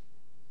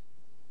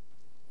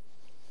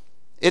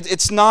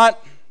 It's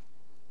not,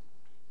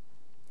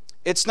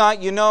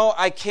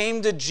 I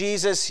came to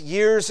Jesus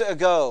years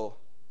ago.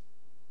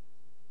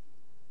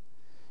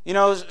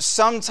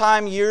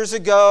 Sometime years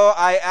ago,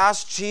 I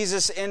asked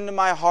Jesus into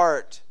my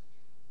heart.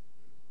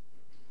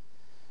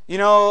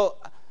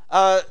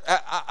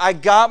 I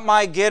got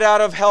my get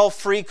out of hell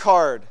free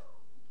card,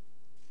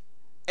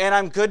 and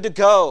I'm good to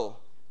go.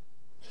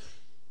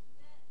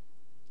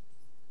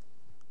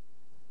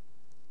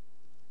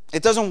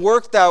 It doesn't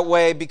work that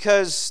way,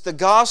 because the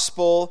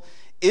gospel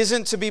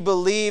isn't to be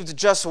believed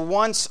just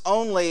once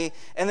only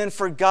and then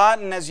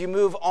forgotten as you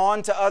move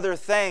on to other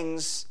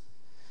things.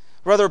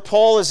 Rather,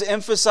 Paul is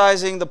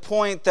emphasizing the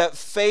point that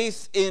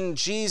faith in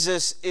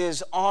Jesus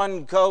is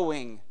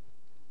ongoing.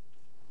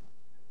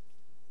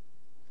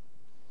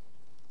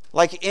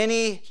 Like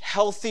any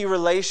healthy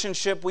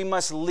relationship, we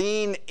must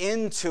lean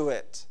into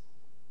it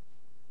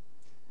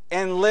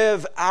and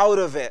live out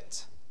of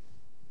it.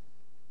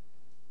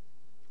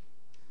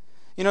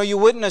 You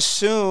wouldn't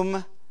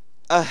assume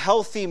a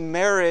healthy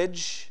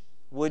marriage,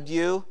 would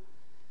you?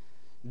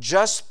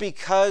 Just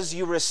because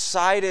you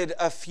recited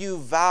a few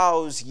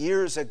vows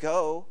years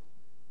ago.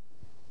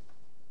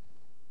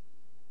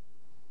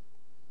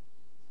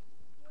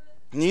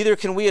 Neither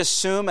can we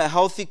assume a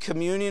healthy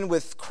communion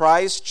with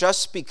Christ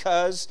just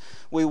because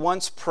we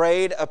once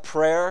prayed a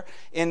prayer.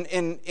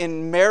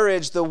 In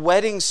marriage, the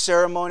wedding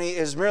ceremony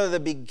is merely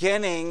the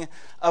beginning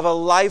of a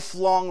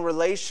lifelong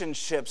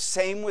relationship.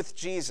 Same with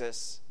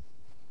Jesus.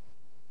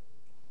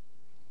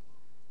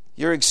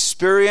 Your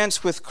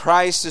experience with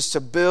Christ is to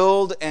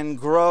build and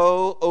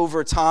grow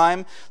over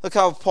time. Look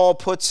how Paul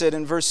puts it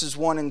in verses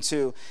 1 and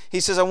 2. He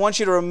says, I want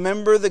you to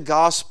remember the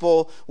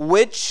gospel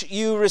which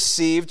you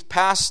received,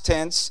 past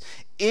tense,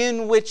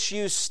 in which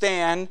you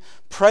stand,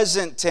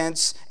 present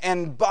tense,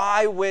 and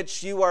by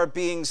which you are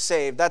being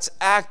saved. That's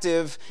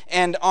active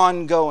and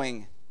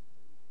ongoing.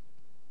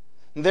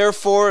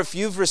 Therefore, if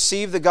you've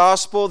received the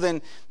gospel,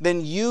 then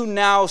you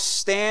now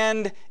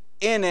stand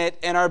in it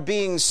and are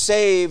being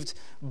saved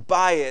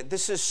by it.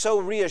 This is so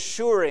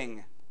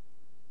reassuring.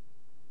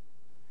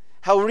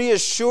 How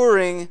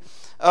reassuring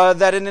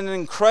that in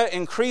an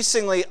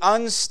increasingly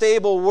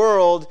unstable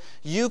world,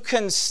 you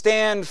can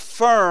stand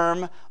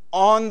firm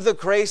on the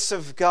grace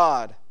of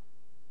God,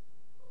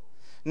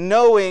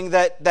 knowing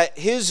that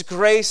His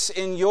grace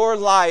in your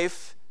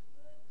life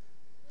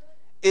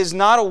is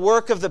not a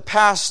work of the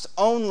past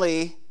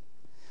only,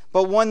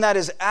 but one that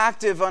is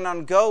active and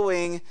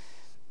ongoing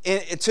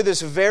to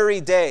this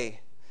very day.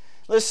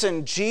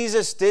 Listen,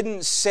 Jesus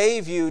didn't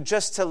save you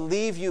just to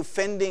leave you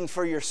fending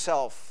for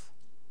yourself.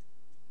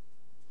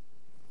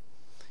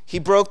 He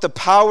broke the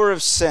power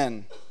of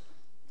sin.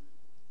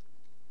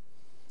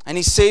 And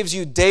He saves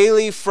you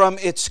daily from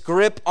its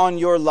grip on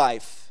your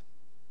life.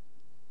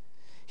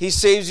 He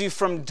saves you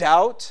from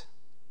doubt.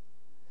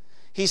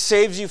 He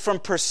saves you from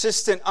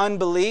persistent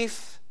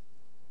unbelief.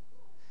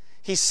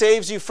 He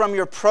saves you from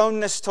your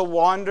proneness to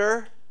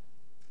wander.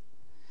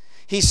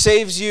 He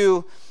saves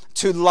you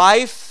to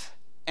life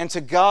and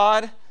to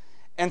God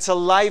and to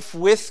life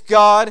with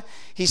God.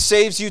 He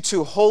saves you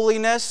to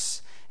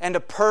holiness and to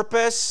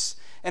purpose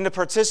and to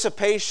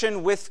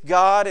participation with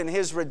God and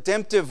His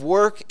redemptive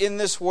work in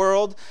this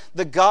world.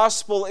 The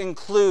gospel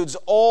includes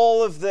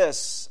all of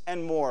this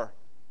and more.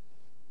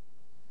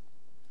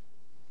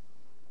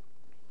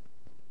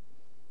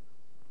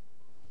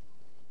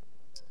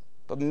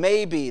 But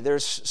maybe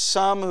there's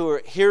some who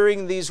are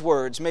hearing these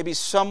words, maybe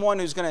someone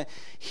who's going to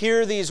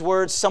hear these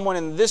words, someone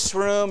in this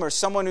room or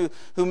someone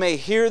who may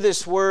hear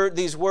these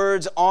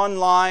words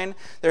online.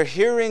 They're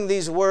hearing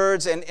these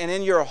words, and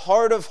in your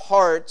heart of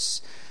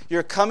hearts,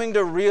 you're coming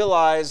to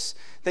realize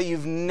that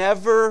you've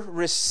never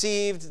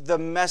received the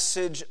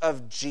message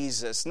of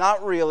Jesus.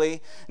 Not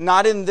really,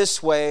 not in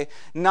this way,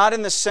 not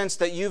in the sense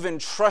that you've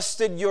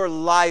entrusted your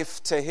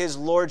life to His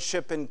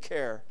lordship and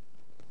care.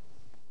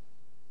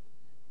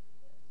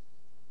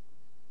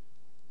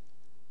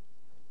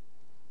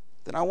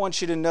 Then I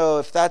want you to know,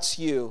 if that's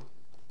you,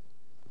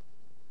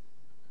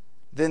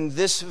 then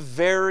this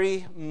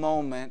very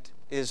moment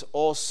is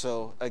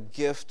also a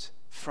gift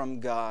from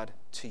God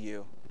to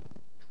you.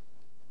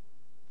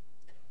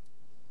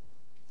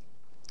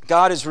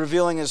 God is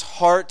revealing His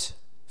heart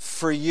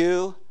for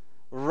you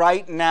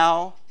right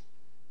now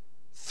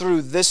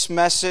through this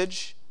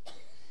message.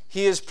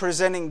 He is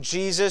presenting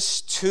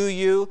Jesus to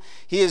you.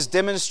 He is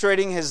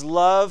demonstrating His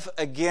love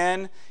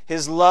again,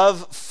 His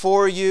love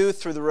for you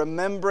through the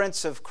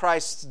remembrance of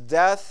Christ's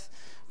death,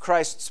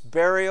 Christ's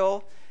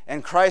burial,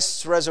 and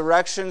Christ's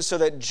resurrection, so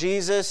that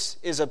Jesus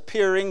is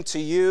appearing to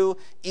you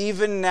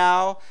even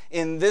now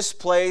in this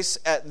place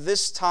at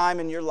this time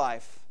in your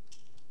life.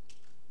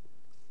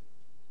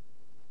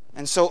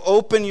 And so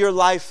open your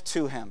life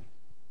to Him.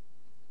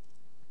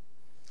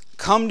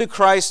 Come to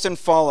Christ and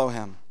follow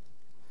Him.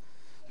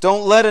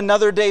 Don't let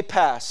another day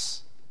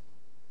pass.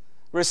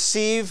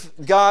 Receive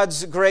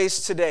God's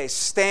grace today.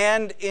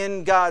 Stand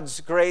in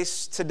God's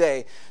grace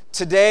today.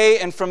 Today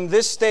and from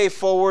this day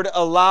forward,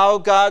 allow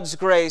God's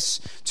grace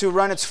to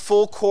run its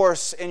full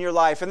course in your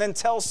life. And then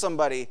tell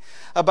somebody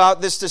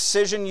about this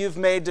decision you've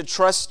made to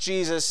trust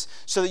Jesus,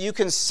 so that you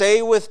can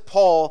say with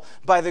Paul,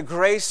 by the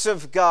grace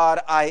of God,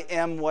 I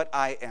am what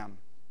I am.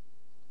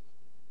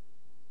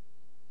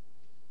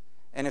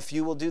 And if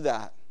you will do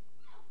that,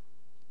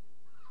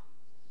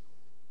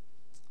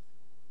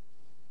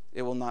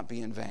 it will not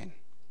be in vain.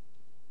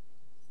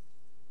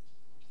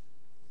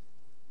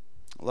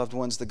 Loved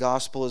ones, the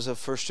gospel is of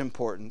first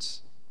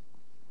importance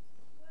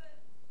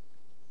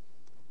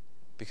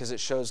because it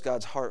shows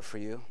God's heart for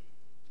you.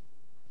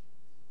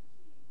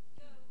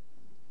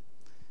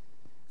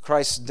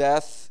 Christ's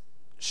death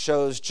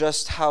shows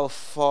just how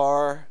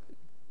far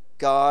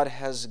God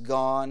has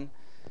gone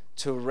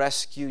to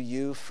rescue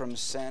you from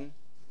sin.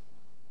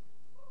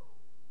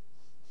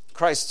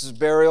 Christ's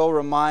burial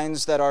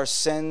reminds that our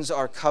sins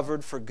are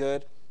covered for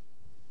good.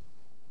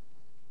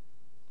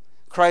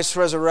 Christ's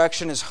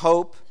resurrection is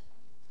hope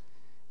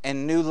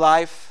and new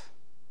life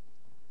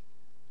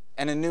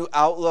and a new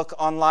outlook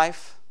on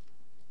life.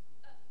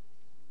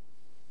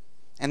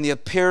 And the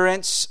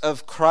appearance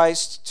of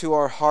Christ to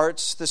our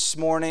hearts this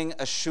morning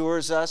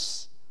assures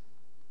us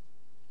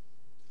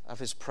of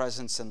His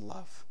presence and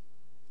love.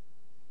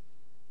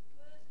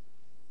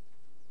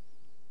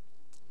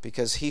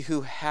 Because He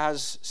who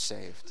has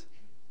saved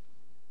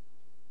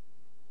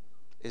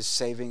is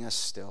saving us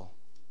still,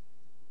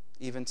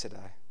 even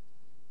today,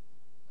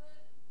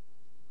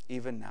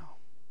 even now.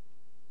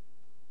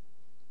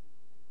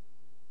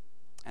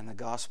 And the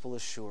gospel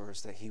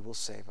assures that he will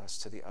save us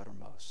to the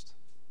uttermost.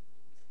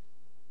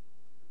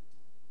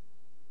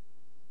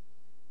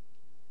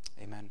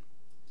 Amen.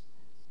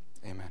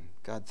 Amen.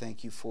 God,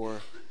 thank you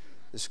for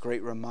this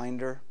great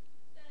reminder.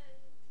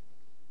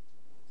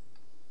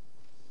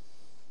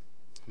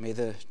 May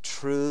the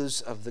truths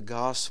of the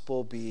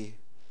gospel be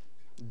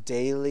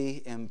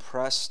daily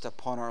impressed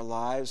upon our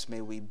lives.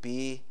 May we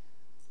be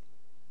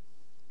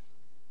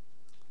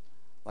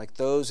like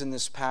those in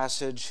this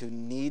passage who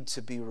need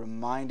to be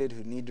reminded,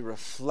 who need to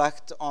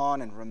reflect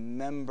on and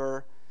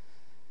remember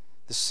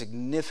the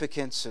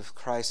significance of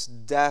Christ's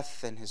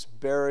death and his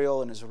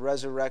burial and his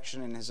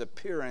resurrection and his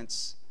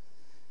appearance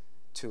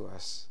to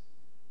us.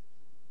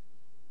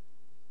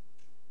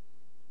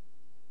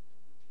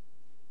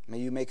 May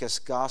you make us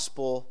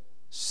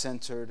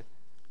gospel-centered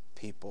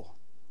people.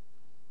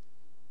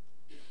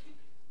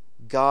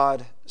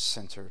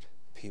 God-centered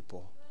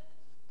people.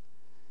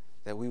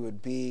 That we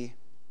would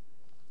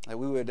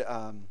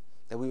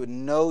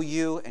know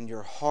you and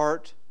your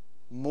heart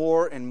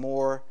more and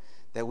more,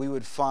 that we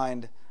would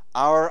find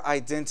our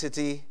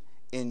identity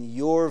in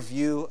your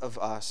view of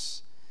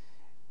us,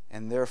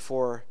 and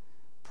therefore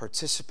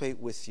participate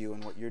with you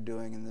in what you're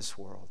doing in this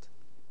world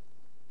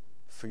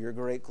for your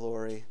great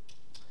glory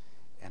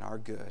and our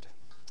good.